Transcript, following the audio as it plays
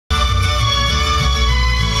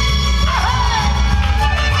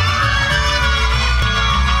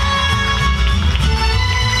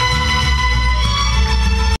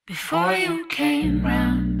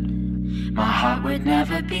would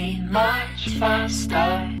never be much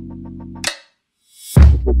faster.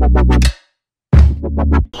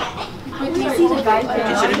 Wait, do you see the guide?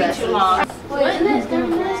 It shouldn't be too long. Wait, isn't it 30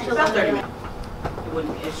 minutes? About 30 minutes.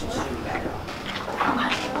 It shouldn't be bad at all.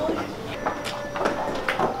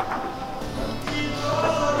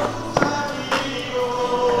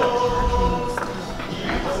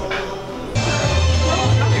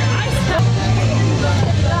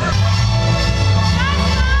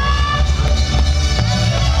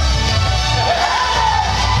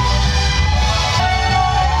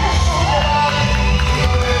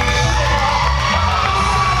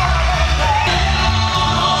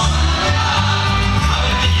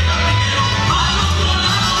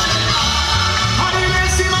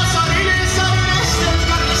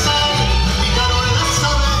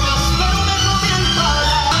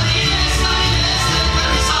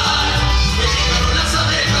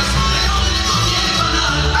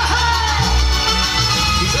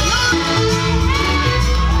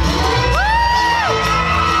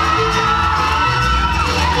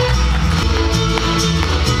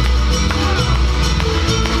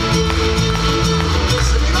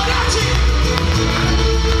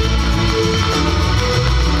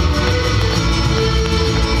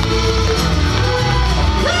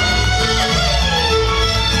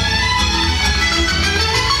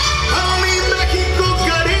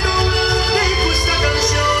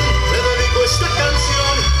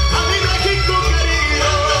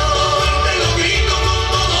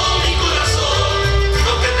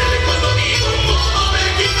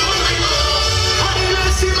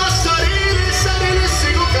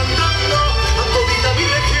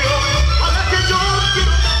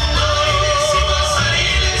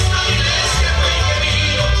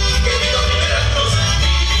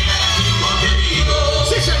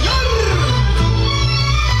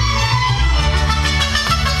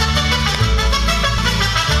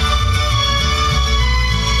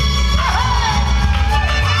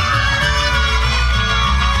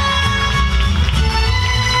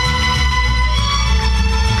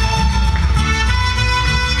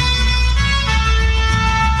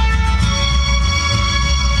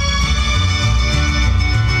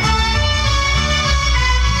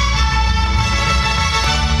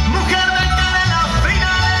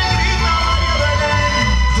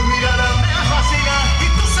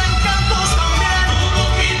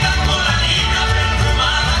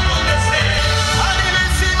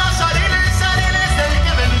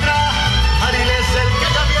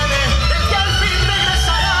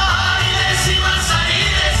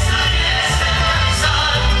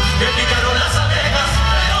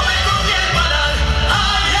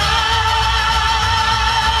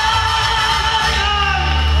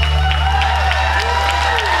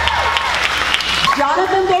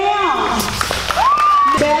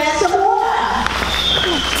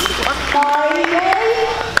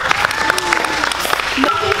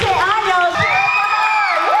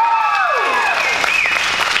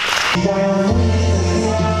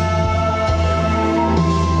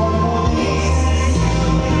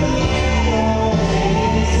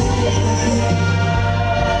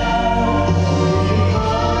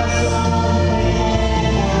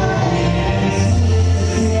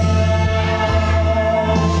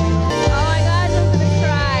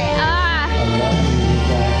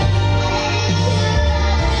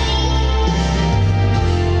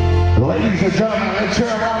 Ladies and gentlemen, let's hear a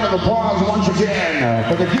round of applause once again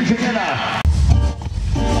for the quinceañera.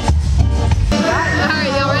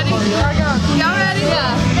 Alright, y'all ready? Y'all ready?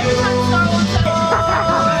 Yeah.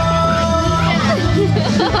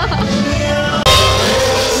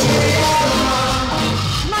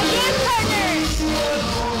 My dance partner!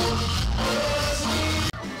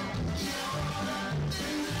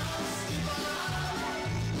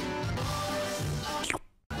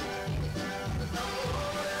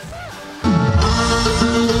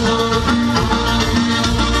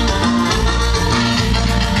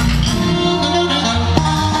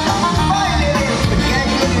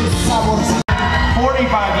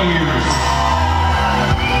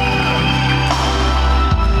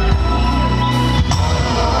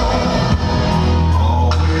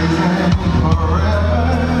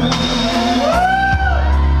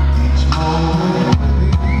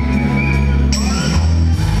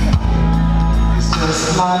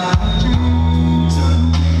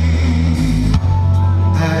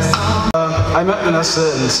 I met Vanessa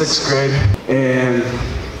in 6th grade, and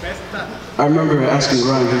I remember asking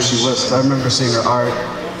Ryan who she was. I remember seeing her art,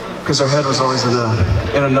 because her head was always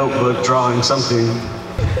in a notebook drawing something.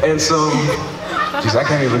 And so, geez, I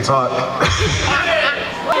can't even talk.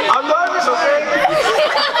 I'm nervous, okay?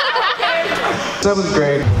 7th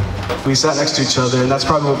grade, We sat next to each other, and that's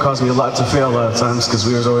probably what caused me a lot to fail a lot of times, because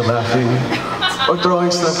we were always laughing or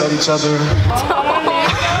throwing stuff at each other.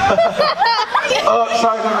 Oh,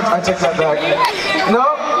 sorry, I take that back. No,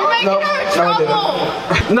 I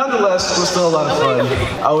didn't. Nonetheless, it was still a lot of fun.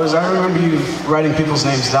 I remember you writing people's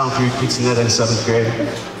names down for your quinceanera in 7th grade.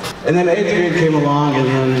 And then 8th grade came along, and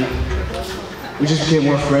then we just became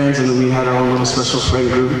more friends, and then we had our own little special friend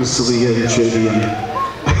group with Celia and Trinity and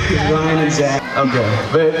Ryan and Zach. Okay,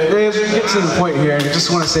 but as we get to the point here, I just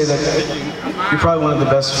want to say that you're probably one of the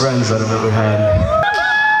best friends that I've ever had.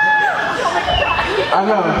 I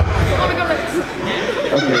know.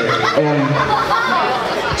 Okay, and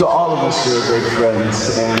to all of us, you're great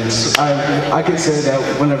friends, and I can say that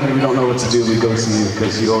whenever we don't know what to do, we go to you,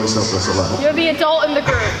 because you always help us a lot. You're the adult in the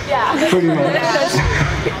group. Yeah. Pretty much.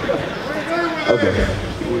 Okay.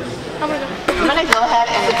 I'm gonna go ahead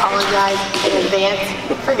and apologize in advance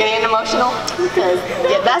for getting emotional, because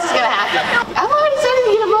that's gonna happen. I'm already starting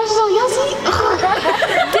to get emotional, you'll see.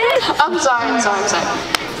 I'm sorry.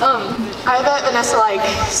 I met Vanessa like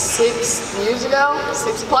 6 years ago,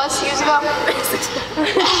 6+ years ago.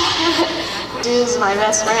 She was my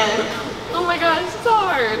best friend. Oh my god, it's so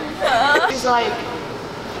hard. She's like,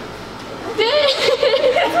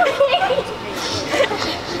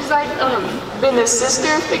 she's like, been a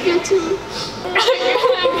sister figure to me.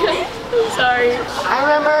 I'm sorry. I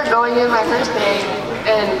remember going in my first day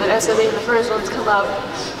and Vanessa being the first one to come up.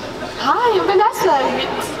 Hi, I'm Vanessa. I'm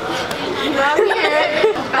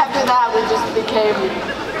here. After that, we just became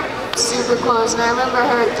super close, and I remember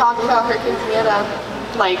her talking about her quinceanera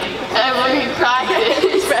like every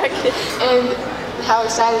practice, and how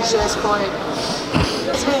excited she was for it.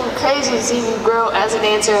 It's been crazy to see you grow as a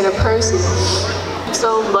dancer and a person. I'm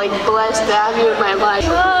so like blessed to have you in my life.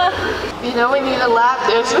 You know, we need to laugh.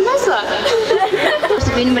 There's Vanessa.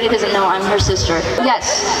 If anybody doesn't know, I'm her sister.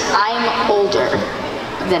 Yes, I'm older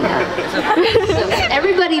than her. So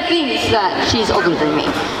everybody thinks that she's older than me.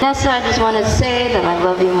 Vanessa, I just want to say that I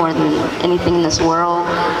love you more than anything in this world.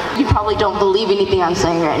 You probably don't believe anything I'm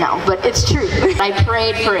saying right now, but it's true. I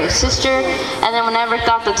prayed for a sister, and then whenever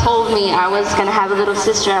Tata told me I was going to have a little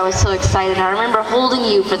sister, I was so excited. I remember holding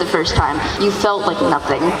you for the first time. You felt like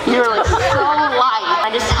nothing. You were like so light. I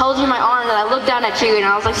just held you in my arms, and I looked down at you, and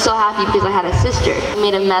I was like so happy because I had a sister. We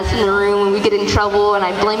made a mess in the room, and we get in trouble, and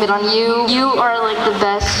I blame it on you. You are like the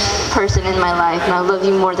best person in my life, and I love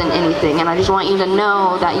you more than anything, and I just want you to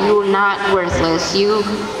know that you are not worthless. You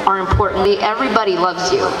are important. Everybody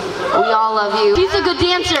loves you. We all love you. She's a good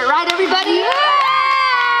dancer, right everybody? Yeah,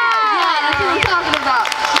 that's what I'm talking about.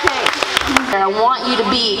 Okay. I want you to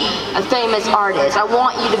be a famous artist. I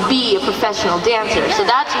want you to be a professional dancer. So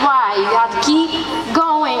that's why you have to keep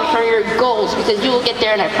going for your goals, because you will get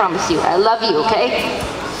there, and I promise you. I love you, okay?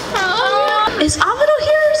 Is Alvaro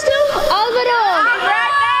here still? Alvaro!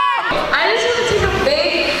 I just want to take a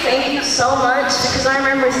big thank you so much, because I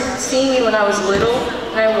remember seeing you when I was little,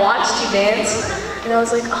 and I watched you dance, and I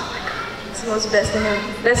was like, oh my god, it's the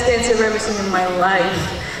best dance I've ever seen in my life.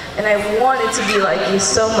 And I wanted to be like you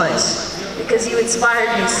so much, because you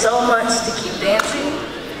inspired me so much to keep dancing,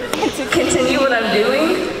 and to continue what I'm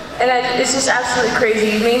doing. And it's just absolutely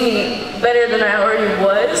crazy. You made me better than I already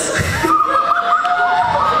was.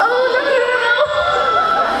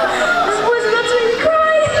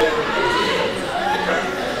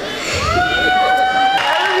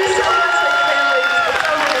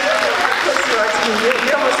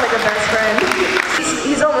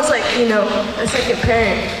 He's almost like, you know, a second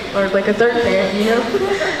parent, or like a third parent, you know?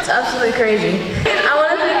 It's absolutely crazy. And I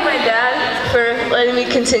want to thank my dad for letting me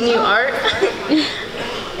continue art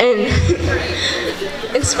and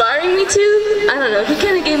inspiring me to. I don't know, he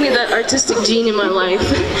kind of gave me that artistic gene in my life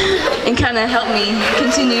and kind of helped me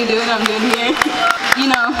continue doing what I'm doing here. You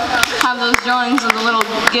know, have those drawings and the little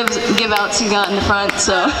give outs you got in the front,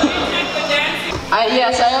 so.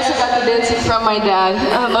 Yes, I also got the dancing from my dad.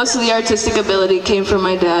 Most of the artistic ability came from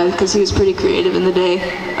my dad, because he was pretty creative in the day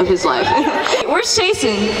of his life. Where's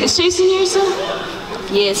Jason? Is Jason here still?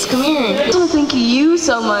 Yes, come here. I just want to thank you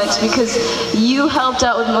so much, because you helped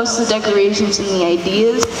out with most of the decorations and the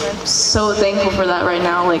ideas. I'm so thankful for that right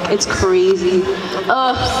now. Like, it's crazy.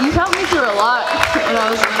 You've helped me through a lot when I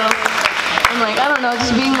was little. I'm like, I don't know,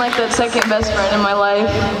 just being like that second best friend in my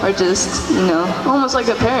life, or just, you know, almost like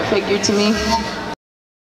a parent figure to me.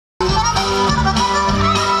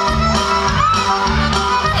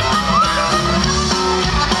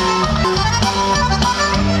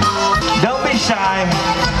 Don't be shy.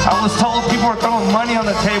 I was told people were throwing money on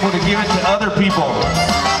the table to give it to other people.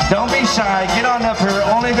 Don't be shy. Get on up here.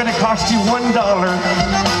 Only going to cost you $1.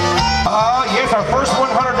 Yes, our first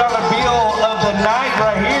 $100 bill of the night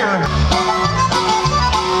right here.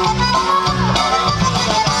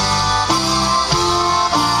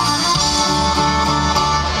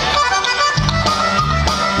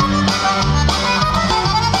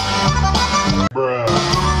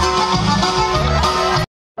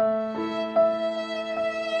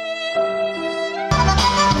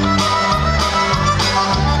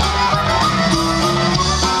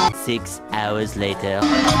 6 hours later.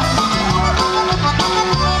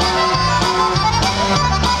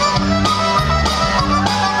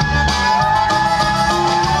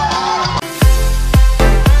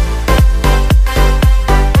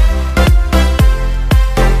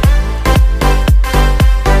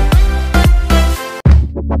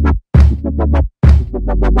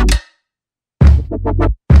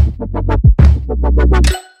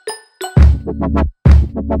 Bye.